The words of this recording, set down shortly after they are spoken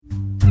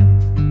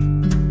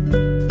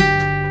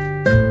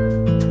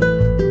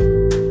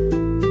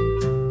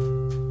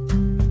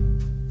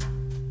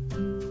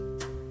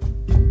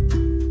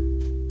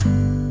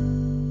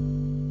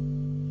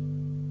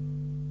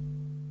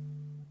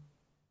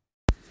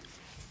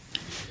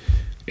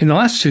In the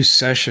last two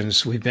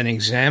sessions, we've been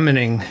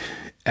examining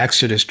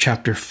Exodus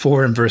chapter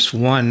 4 and verse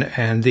 1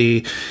 and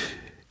the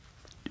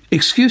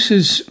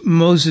excuses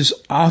Moses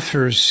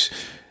offers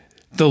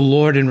the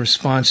Lord in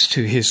response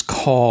to his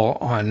call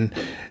on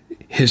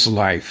his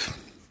life.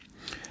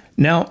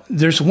 Now,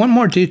 there's one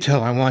more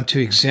detail I want to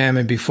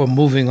examine before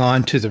moving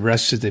on to the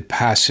rest of the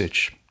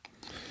passage.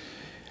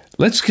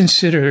 Let's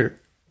consider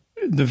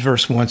the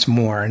verse once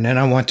more, and then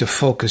I want to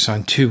focus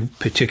on two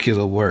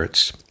particular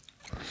words.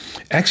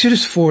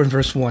 Exodus 4 and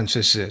verse 1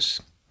 says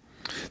this,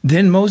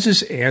 "Then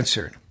Moses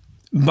answered,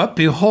 but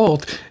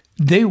behold,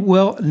 they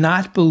will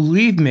not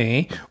believe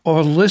me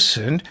or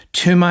listen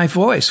to my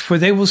voice, for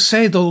they will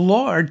say, the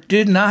Lord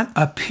did not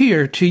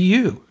appear to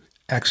you."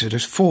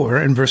 Exodus 4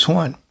 and verse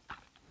 1.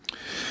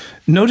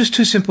 Notice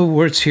two simple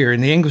words here.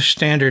 In the English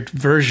Standard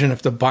Version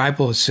of the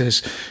Bible, it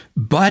says,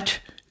 "but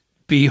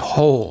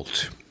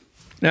behold."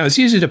 Now, it's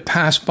easy to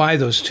pass by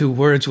those two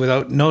words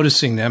without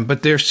noticing them,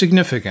 but they're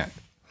significant.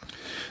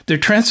 They're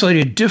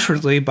translated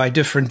differently by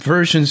different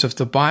versions of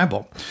the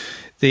Bible.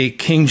 The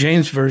King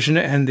James Version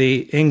and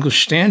the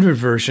English Standard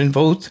Version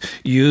both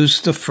use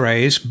the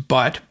phrase,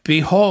 "but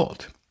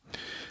behold."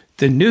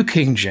 The New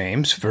King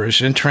James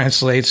Version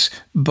translates,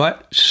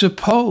 "but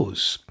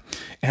suppose."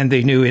 And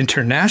the New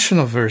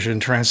International Version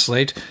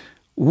translates,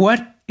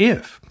 "what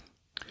if?"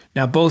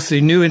 Now, both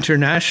the New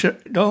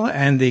International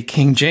and the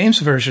King James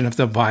Version of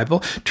the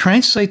Bible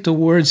translate the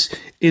words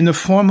in the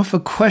form of a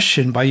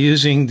question by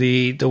using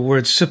the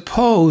word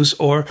suppose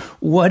or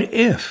what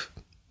if.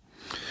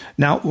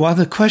 Now, while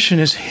the question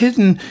is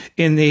hidden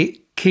in the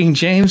King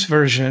James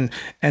Version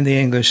and the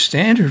English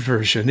Standard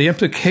Version, the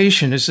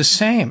implication is the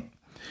same.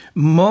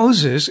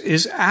 Moses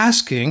is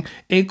asking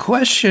a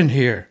question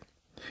here.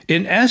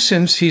 In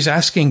essence, he's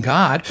asking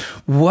God,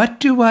 what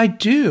do I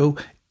do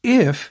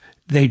if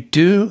they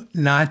do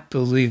not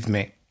believe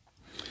me?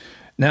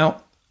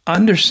 Now,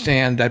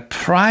 understand that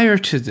prior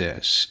to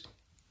this,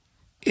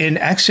 in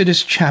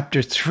Exodus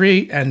chapter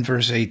 3 and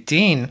verse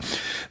 18,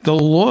 the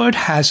Lord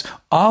has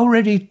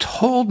already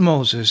told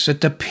Moses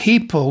that the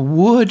people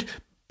would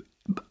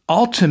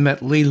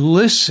ultimately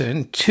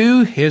listen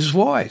to his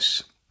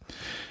voice.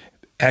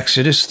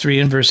 Exodus 3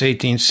 and verse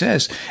 18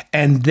 says,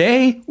 "And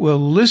they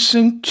will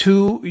listen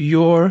to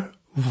your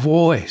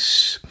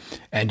voice.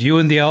 And you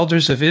and the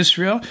elders of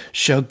Israel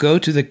shall go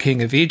to the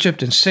king of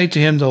Egypt and say to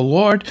him, the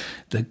Lord,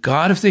 the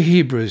God of the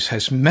Hebrews,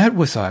 has met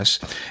with us.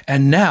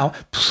 And now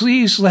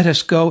please let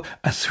us go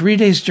a 3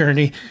 days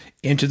journey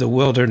into the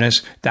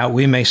wilderness that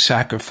we may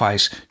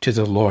sacrifice to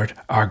the Lord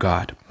our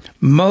God."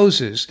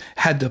 Moses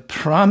had the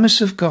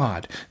promise of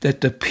God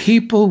that the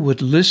people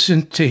would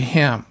listen to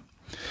him.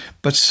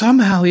 But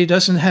somehow he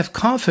doesn't have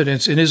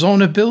confidence in his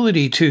own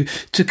ability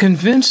to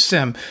convince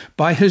them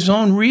by his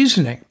own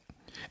reasoning.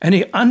 And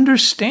he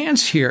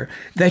understands here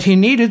that he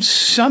needed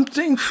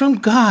something from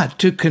God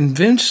to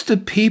convince the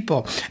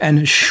people and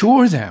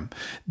assure them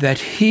that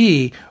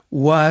he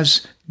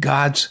was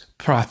God's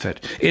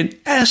prophet. In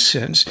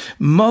essence,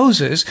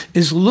 Moses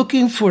is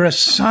looking for a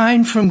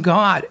sign from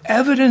God,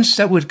 evidence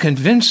that would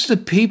convince the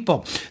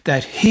people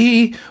that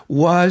he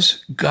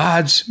was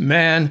God's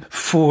man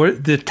for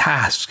the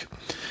task.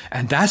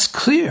 And that's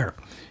clear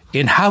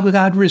in how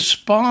God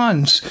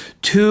responds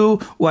to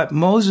what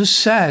Moses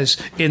says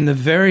in the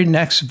very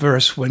next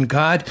verse when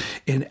God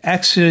in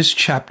Exodus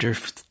chapter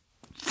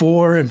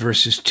 4 and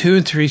verses 2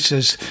 and 3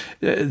 says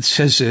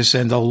this,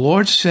 "And the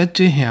Lord said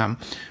to him,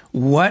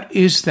 what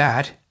is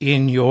that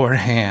in your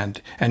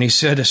hand?" And he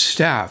said, "A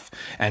staff."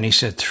 And he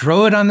said,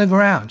 "Throw it on the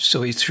ground."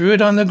 So he threw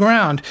it on the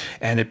ground,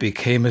 and it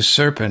became a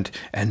serpent,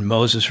 and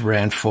Moses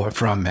ran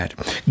from it.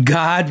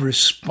 God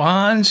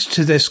responds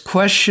to this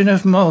question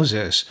of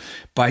Moses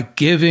by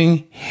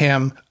giving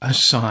him a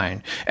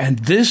sign. And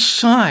this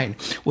sign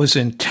was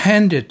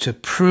intended to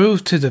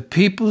prove to the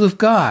people of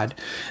God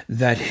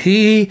that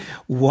he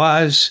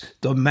was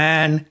the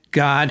man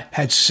God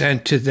had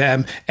sent to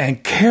them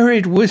and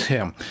carried with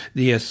him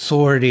the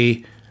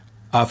authority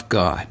of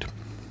God.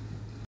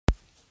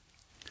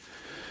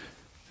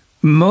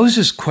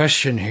 Moses'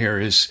 question here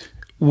is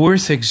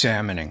worth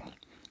examining.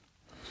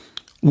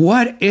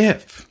 What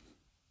if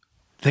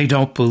they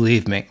don't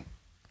believe me?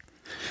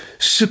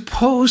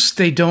 Suppose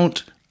they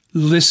don't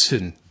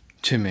listen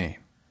to me.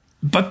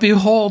 But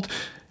behold,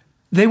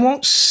 they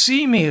won't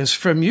see me as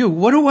from you.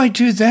 What do I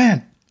do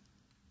then?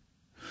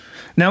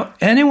 Now,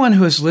 anyone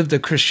who has lived a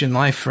Christian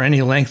life for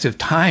any length of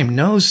time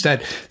knows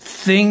that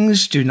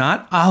things do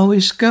not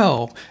always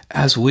go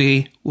as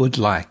we would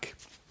like.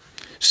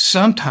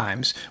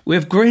 Sometimes we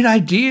have great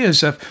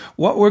ideas of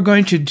what we're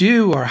going to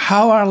do or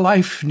how our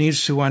life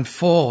needs to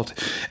unfold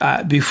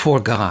before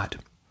God.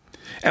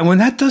 And when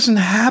that doesn't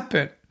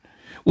happen,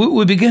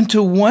 we begin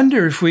to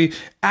wonder if we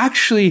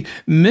actually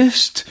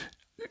missed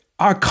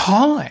our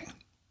calling.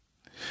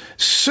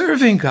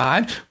 Serving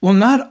God will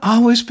not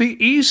always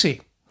be easy.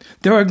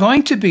 There are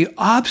going to be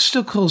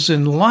obstacles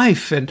in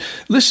life. And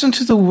listen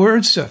to the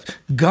words of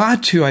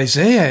God to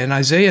Isaiah in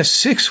Isaiah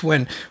 6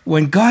 when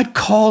God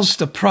calls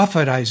the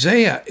prophet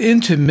Isaiah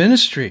into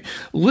ministry.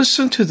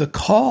 Listen to the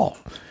call.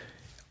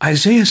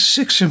 Isaiah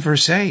 6 and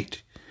verse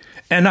 8.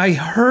 And I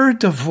heard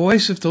the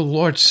voice of the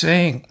Lord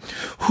saying,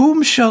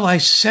 whom shall I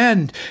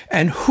send,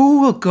 and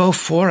who will go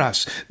for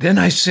us? Then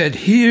I said,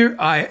 here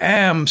I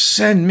am,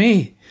 send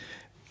me.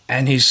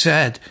 And he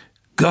said,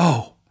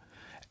 go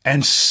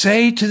and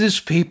say to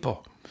this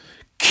people,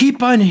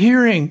 keep on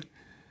hearing,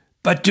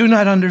 but do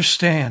not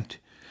understand.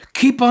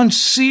 Keep on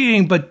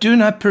seeing, but do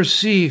not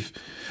perceive.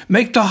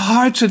 Make the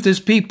hearts of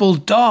this people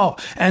dull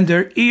and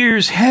their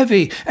ears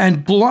heavy,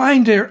 and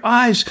blind their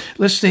eyes,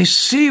 lest they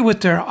see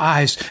with their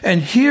eyes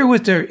and hear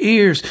with their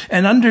ears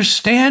and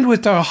understand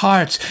with their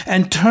hearts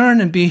and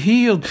turn and be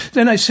healed.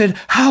 Then I said,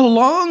 how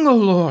long, O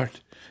Lord?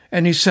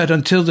 And he said,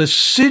 until the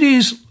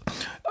cities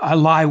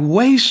lie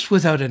waste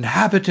without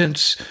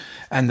inhabitants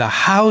and the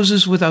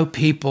houses without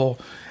people,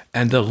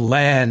 and the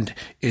land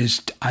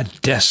is a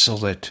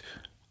desolate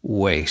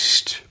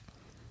waste.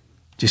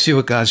 Do you see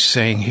what God's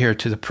saying here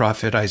to the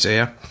prophet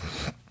Isaiah?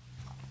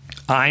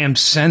 I am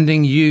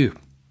sending you,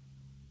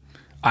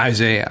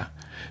 Isaiah,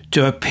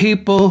 to a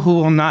people who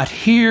will not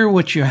hear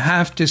what you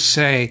have to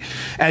say.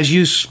 As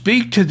you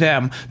speak to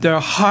them, their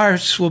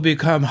hearts will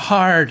become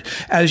hard.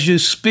 As you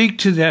speak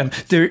to them,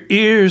 their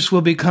ears will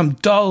become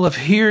dull of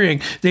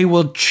hearing. They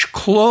will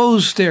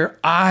close their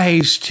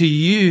eyes to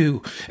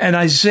you. And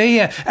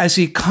Isaiah, as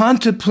he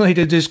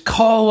contemplated this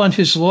call on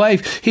his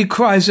life, he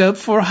cries out,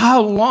 for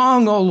how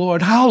long, O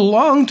Lord? How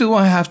long do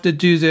I have to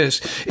do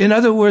this? In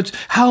other words,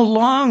 how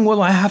long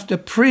will I have to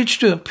preach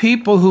to a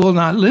people who will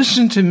not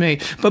listen to me?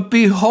 But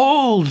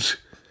behold,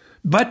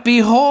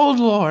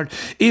 Lord,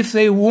 if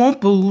they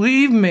won't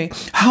believe me,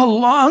 how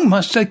long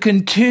must I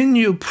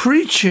continue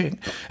preaching?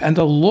 And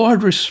the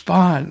Lord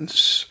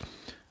responds,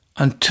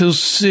 until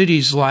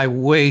cities lie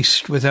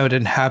waste without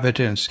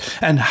inhabitants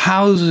and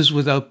houses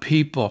without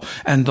people,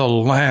 and the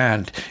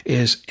land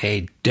is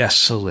a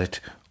desolate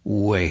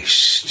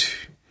waste.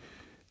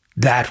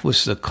 That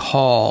was the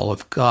call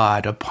of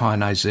God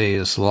upon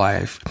Isaiah's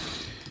life.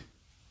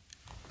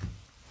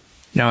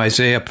 Now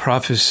Isaiah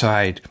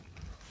prophesied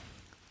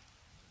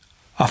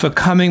of a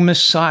coming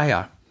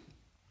Messiah.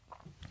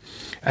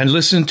 And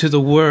listen to the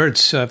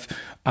words of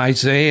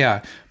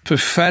Isaiah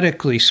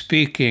prophetically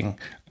speaking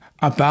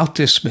about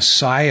this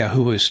Messiah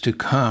who is to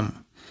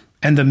come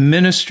and the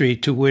ministry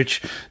to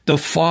which the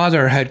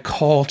Father had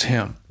called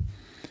him.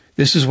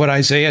 This is what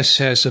Isaiah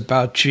says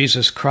about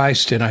Jesus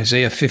Christ in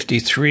Isaiah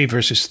 53,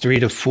 verses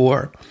 3 to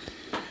 4.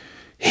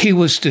 He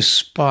was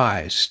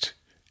despised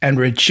and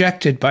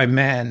rejected by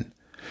men,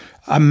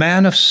 a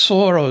man of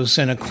sorrows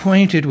and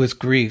acquainted with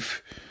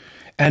grief.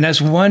 And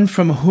as one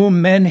from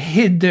whom men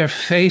hid their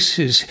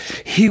faces,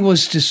 he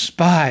was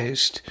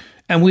despised,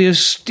 and we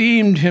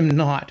esteemed him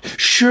not.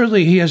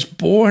 Surely he has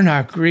borne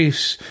our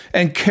griefs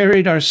and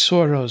carried our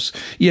sorrows,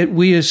 yet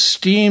we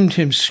esteemed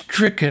him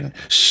stricken,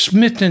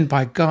 smitten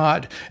by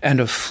God, and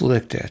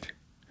afflicted.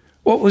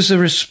 What was the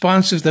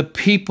response of the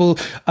people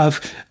of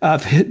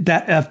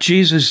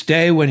Jesus'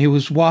 day when he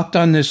was walked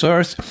on this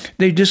earth?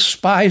 They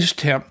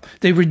despised him.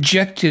 They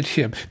rejected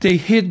him. They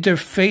hid their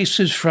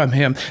faces from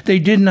him. They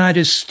did not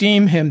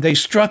esteem him. They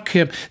struck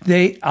him.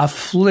 They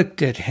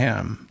afflicted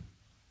him.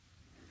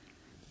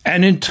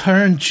 And in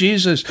turn,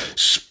 Jesus,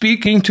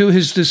 speaking to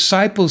his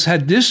disciples,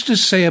 had this to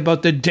say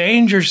about the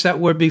dangers that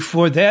were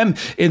before them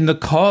in the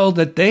call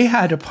that they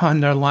had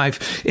upon their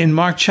life. In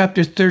Mark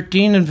chapter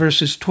 13 and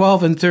verses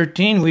 12 and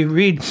 13, we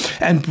read,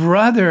 and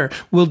brother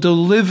will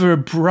deliver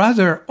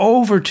brother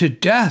over to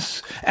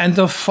death, and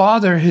the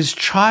father his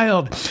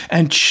child,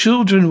 and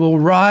children will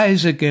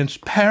rise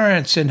against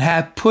parents and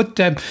have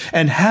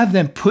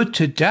them put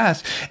to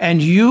death.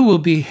 And you will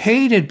be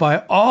hated by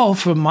all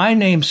for my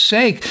name's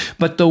sake,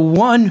 but the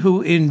one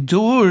who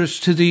endures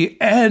to the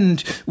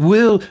end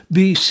will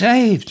be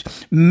saved.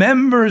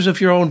 Members of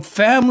your own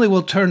family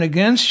will turn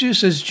against you,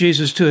 says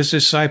Jesus to his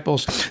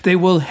disciples. They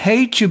will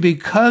hate you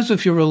because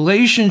of your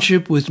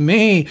relationship with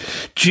me.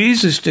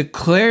 Jesus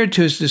declared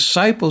to his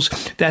disciples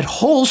that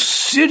whole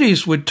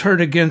cities would turn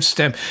against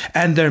them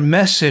and their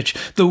message.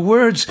 The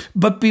words,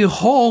 but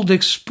behold,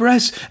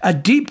 express a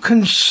deep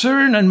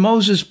concern on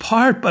Moses'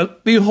 part.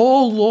 But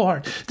behold,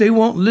 Lord, they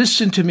won't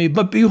listen to me.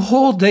 But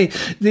behold,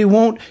 they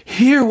won't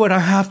hear what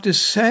I have to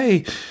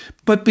say.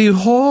 But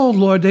behold,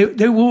 Lord,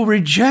 they will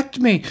reject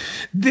me.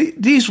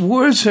 These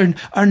words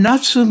are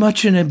not so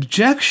much an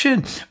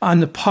objection on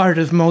the part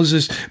of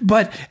Moses,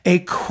 but a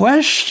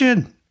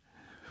question.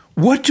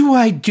 What do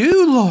I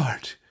do,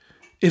 Lord,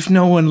 if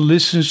no one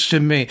listens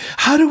to me?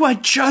 How do I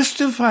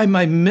justify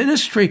my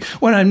ministry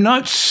when I'm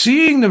not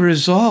seeing the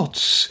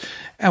results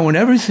and when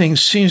everything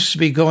seems to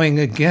be going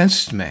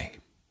against me?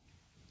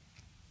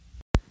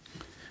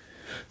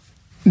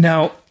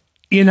 Now,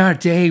 in our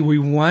day, we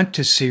want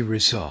to see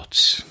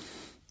results.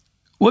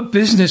 What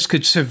business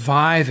could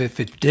survive if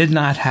it did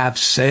not have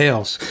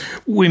sales?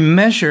 We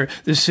measure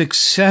the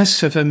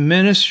success of a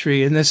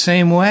ministry in the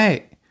same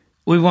way.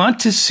 We want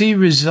to see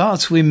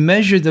results. We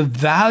measure the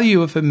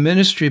value of a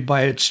ministry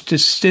by its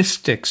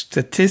statistics.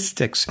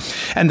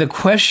 And the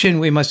question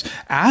we must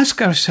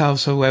ask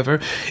ourselves, however,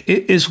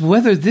 is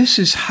whether this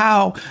is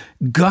how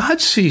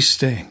God sees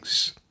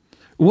things.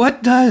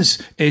 What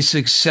does a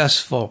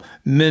successful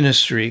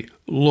ministry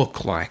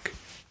look like?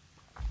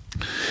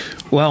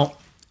 Well,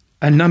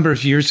 a number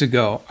of years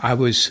ago, I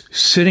was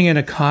sitting in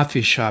a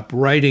coffee shop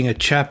writing a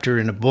chapter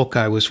in a book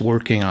I was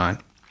working on.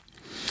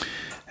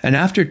 And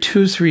after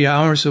 2 or 3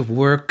 hours of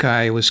work,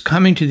 I was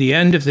coming to the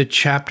end of the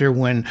chapter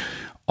when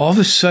all of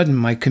a sudden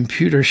my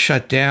computer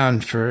shut down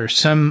for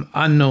some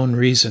unknown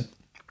reason.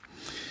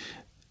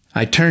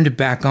 I turned it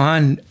back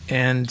on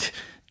and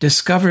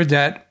discovered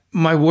that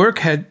my work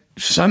had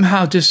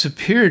somehow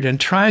disappeared, and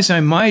try as I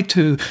might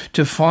to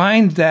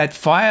find that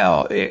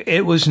file,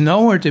 it was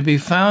nowhere to be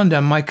found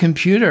on my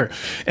computer.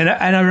 And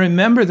I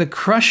remember the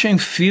crushing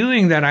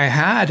feeling that I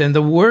had and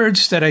the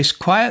words that I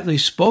quietly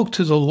spoke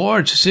to the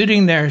Lord,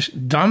 sitting there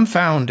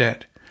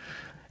dumbfounded.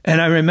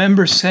 And I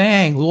remember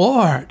saying,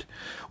 Lord,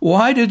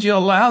 why did you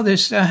allow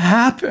this to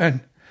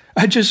happen?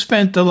 I just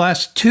spent the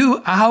last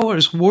 2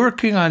 hours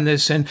working on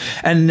this, and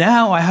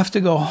now I have to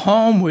go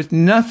home with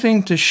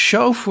nothing to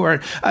show for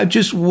it. I've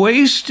just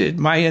wasted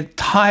my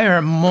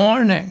entire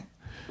morning.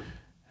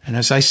 And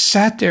as I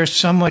sat there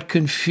somewhat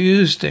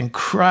confused and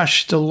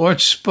crushed, the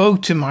Lord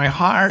spoke to my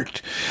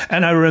heart.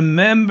 And I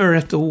remember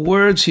at the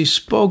words he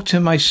spoke to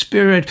my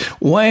spirit,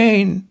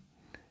 Wayne,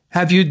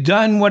 have you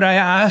done what I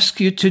asked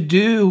you to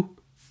do?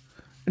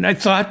 And I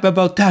thought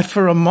about that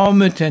for a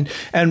moment and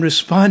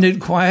responded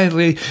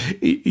quietly,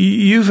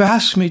 you've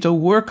asked me to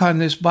work on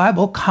this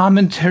Bible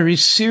commentary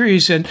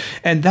series, and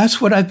that's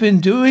what I've been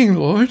doing,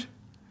 Lord.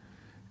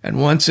 And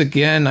once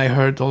again, I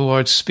heard the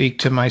Lord speak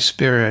to my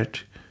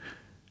spirit.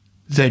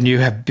 Then you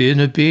have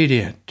been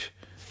obedient.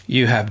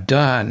 You have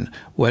done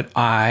what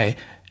I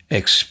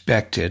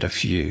expected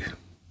of you.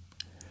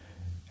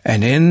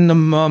 And in the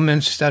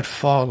moments that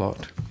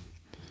followed,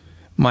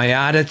 my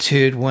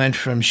attitude went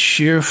from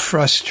sheer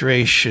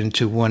frustration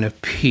to one of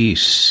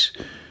peace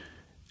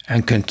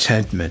and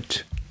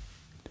contentment.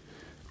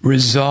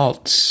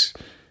 Results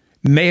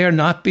may or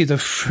not be the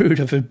fruit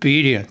of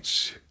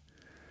obedience,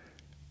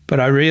 but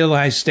I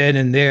realized then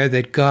and there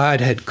that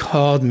God had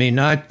called me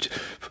not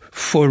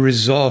for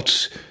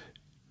results,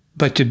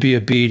 but to be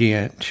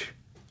obedient.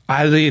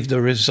 I leave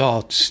the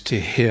results to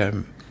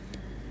Him.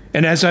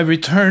 And as I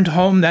returned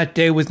home that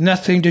day with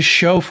nothing to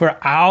show for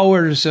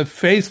hours of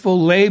faithful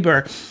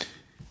labor,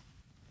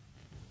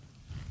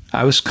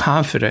 I was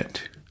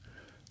confident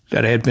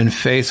that I had been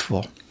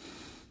faithful.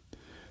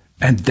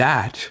 And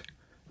that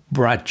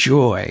brought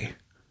joy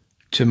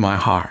to my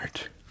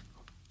heart.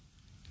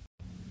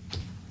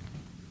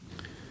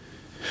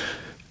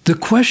 The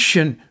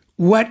question,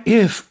 what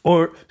if,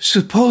 or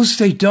suppose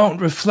they don't,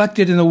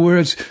 reflected in the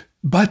words,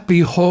 but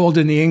behold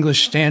in the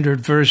English Standard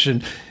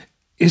Version,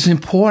 is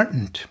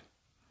important.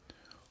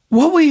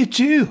 What will you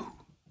do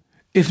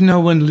if no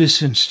one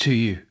listens to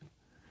you?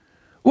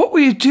 What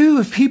will you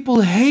do if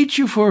people hate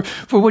you for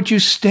what you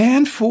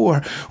stand for?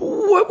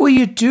 What will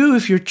you do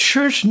if your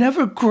church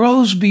never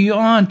grows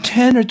beyond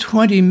 10 or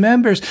 20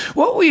 members?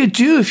 What will you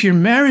do if your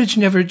marriage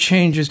never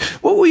changes?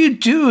 What will you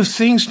do if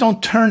things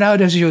don't turn out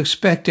as you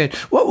expected?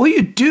 What will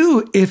you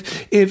do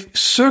if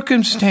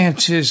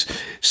circumstances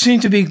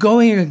seem to be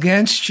going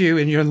against you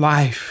in your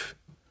life?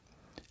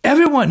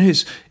 Everyone who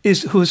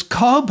is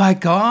called by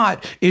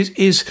God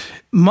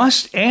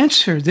must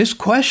answer this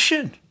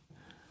question.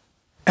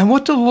 And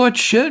what the Lord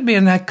showed me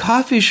in that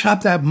coffee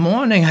shop that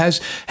morning has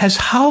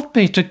helped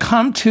me to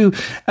come to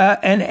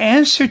an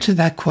answer to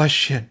that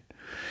question.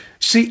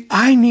 See,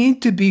 I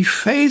need to be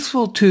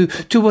faithful to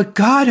what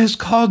God has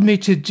called me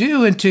to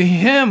do, and to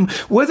Him,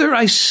 whether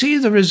I see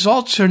the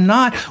results or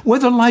not,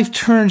 whether life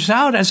turns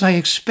out as I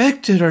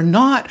expected or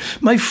not.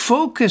 My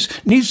focus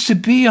needs to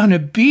be on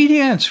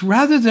obedience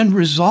rather than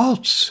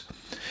results.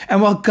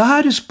 And while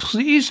God is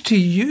pleased to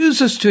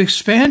use us to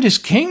expand His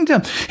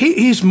kingdom,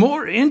 He's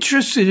more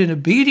interested in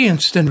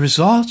obedience than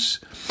results.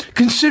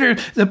 Consider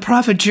the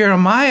prophet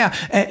Jeremiah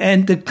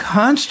and the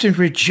constant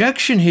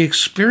rejection he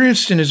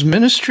experienced in his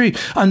ministry.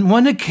 On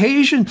one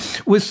occasion,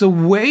 with the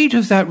weight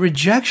of that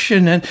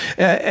rejection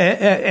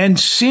and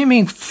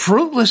seeming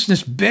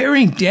fruitlessness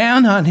bearing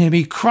down on him,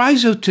 he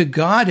cries out to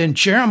God in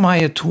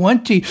Jeremiah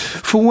 20,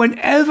 "For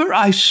whenever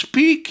I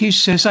speak," he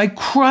says, "I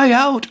cry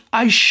out,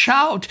 I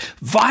shout,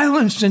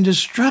 violence and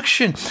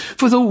destruction.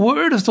 For the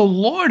word of the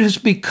Lord has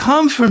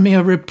become for me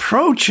a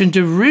reproach and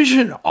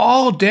derision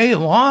all day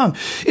long.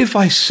 If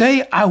I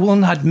say I will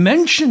not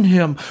mention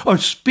him or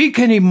speak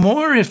any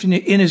more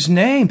in his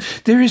name,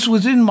 there is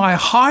within my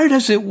heart,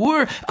 as it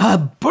were, a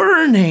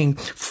burning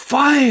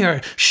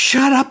fire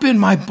shut up in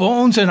my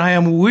bones, and I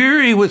am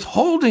weary with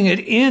holding it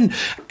in,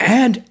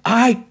 and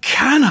I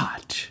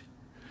cannot."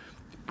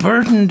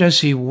 Burdened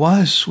as he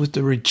was with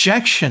the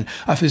rejection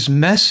of his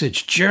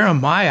message,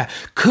 Jeremiah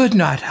could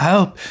not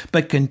help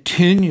but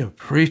continue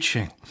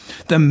preaching.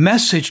 The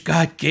message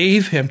God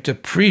gave him to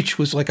preach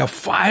was like a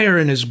fire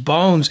in his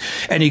bones,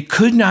 and he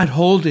could not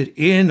hold it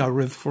in or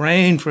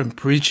refrain from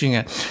preaching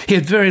it. He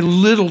had very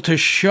little to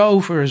show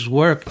for his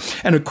work,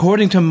 and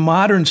according to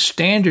modern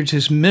standards,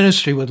 his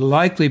ministry would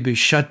likely be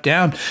shut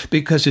down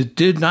because it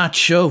did not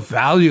show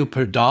value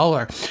per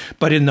dollar.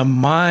 But in the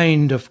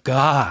mind of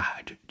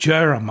God,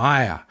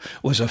 Jeremiah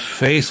was a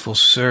faithful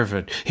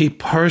servant. He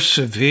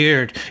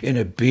persevered in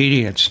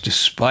obedience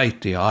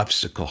despite the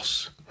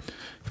obstacles.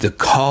 The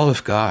call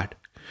of God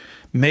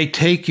may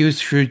take you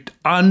through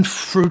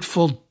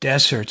unfruitful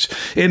deserts.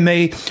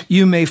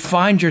 You may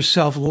find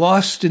yourself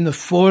lost in the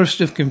forest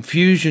of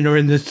confusion or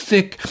in the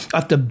thick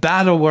of the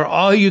battle where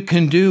all you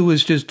can do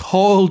is just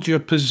hold your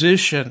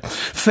position.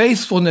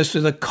 Faithfulness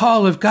to the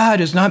call of God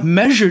is not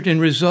measured in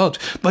results,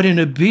 but in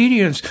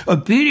obedience.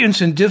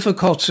 Obedience in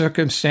difficult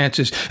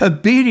circumstances.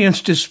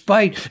 Obedience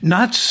despite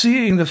not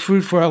seeing the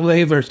fruit for our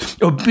labors.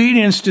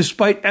 Obedience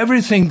despite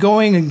everything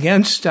going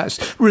against us.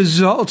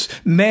 Results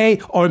may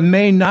or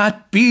may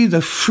not be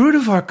the fruit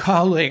of our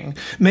calling,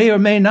 may or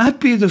may not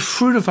be the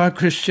fruit of our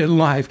Christian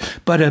life,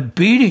 but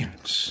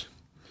obedience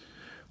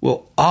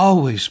will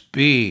always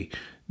be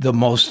the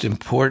most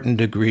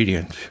important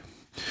ingredient.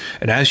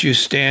 And as you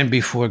stand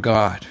before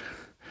God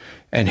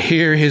and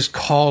hear his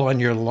call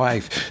on your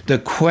life, the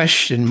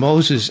question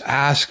Moses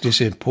asked is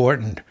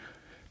important.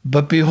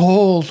 But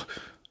behold,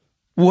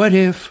 what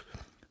if,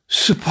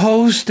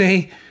 suppose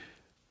they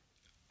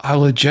are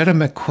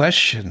legitimate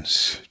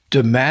questions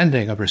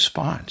demanding a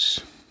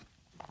response?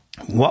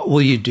 What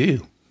will you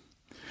do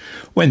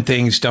when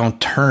things don't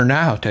turn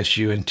out as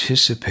you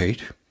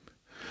anticipate?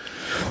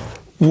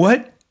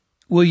 What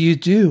will you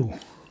do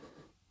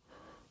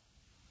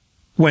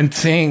when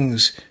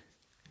things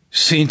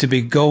seem to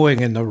be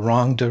going in the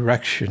wrong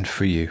direction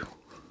for you?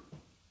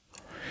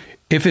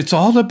 If it's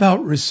all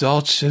about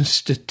results and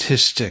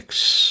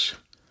statistics,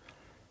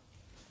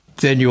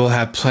 then you will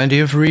have plenty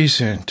of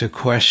reason to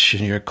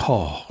question your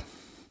call.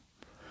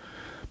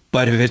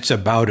 But if it's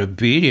about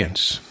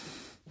obedience,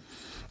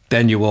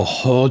 then you will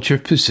hold your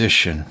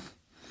position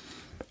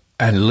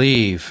and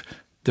leave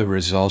the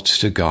results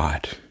to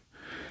God.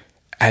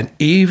 And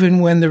even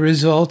when the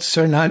results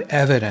are not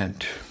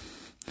evident,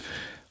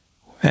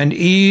 and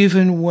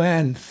even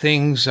when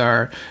things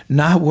are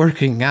not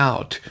working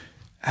out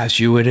as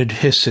you had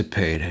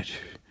anticipated,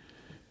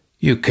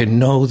 you can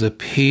know the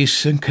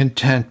peace and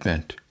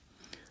contentment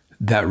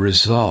that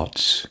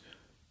results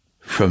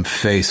from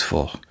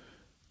faithful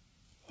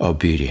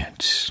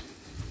obedience.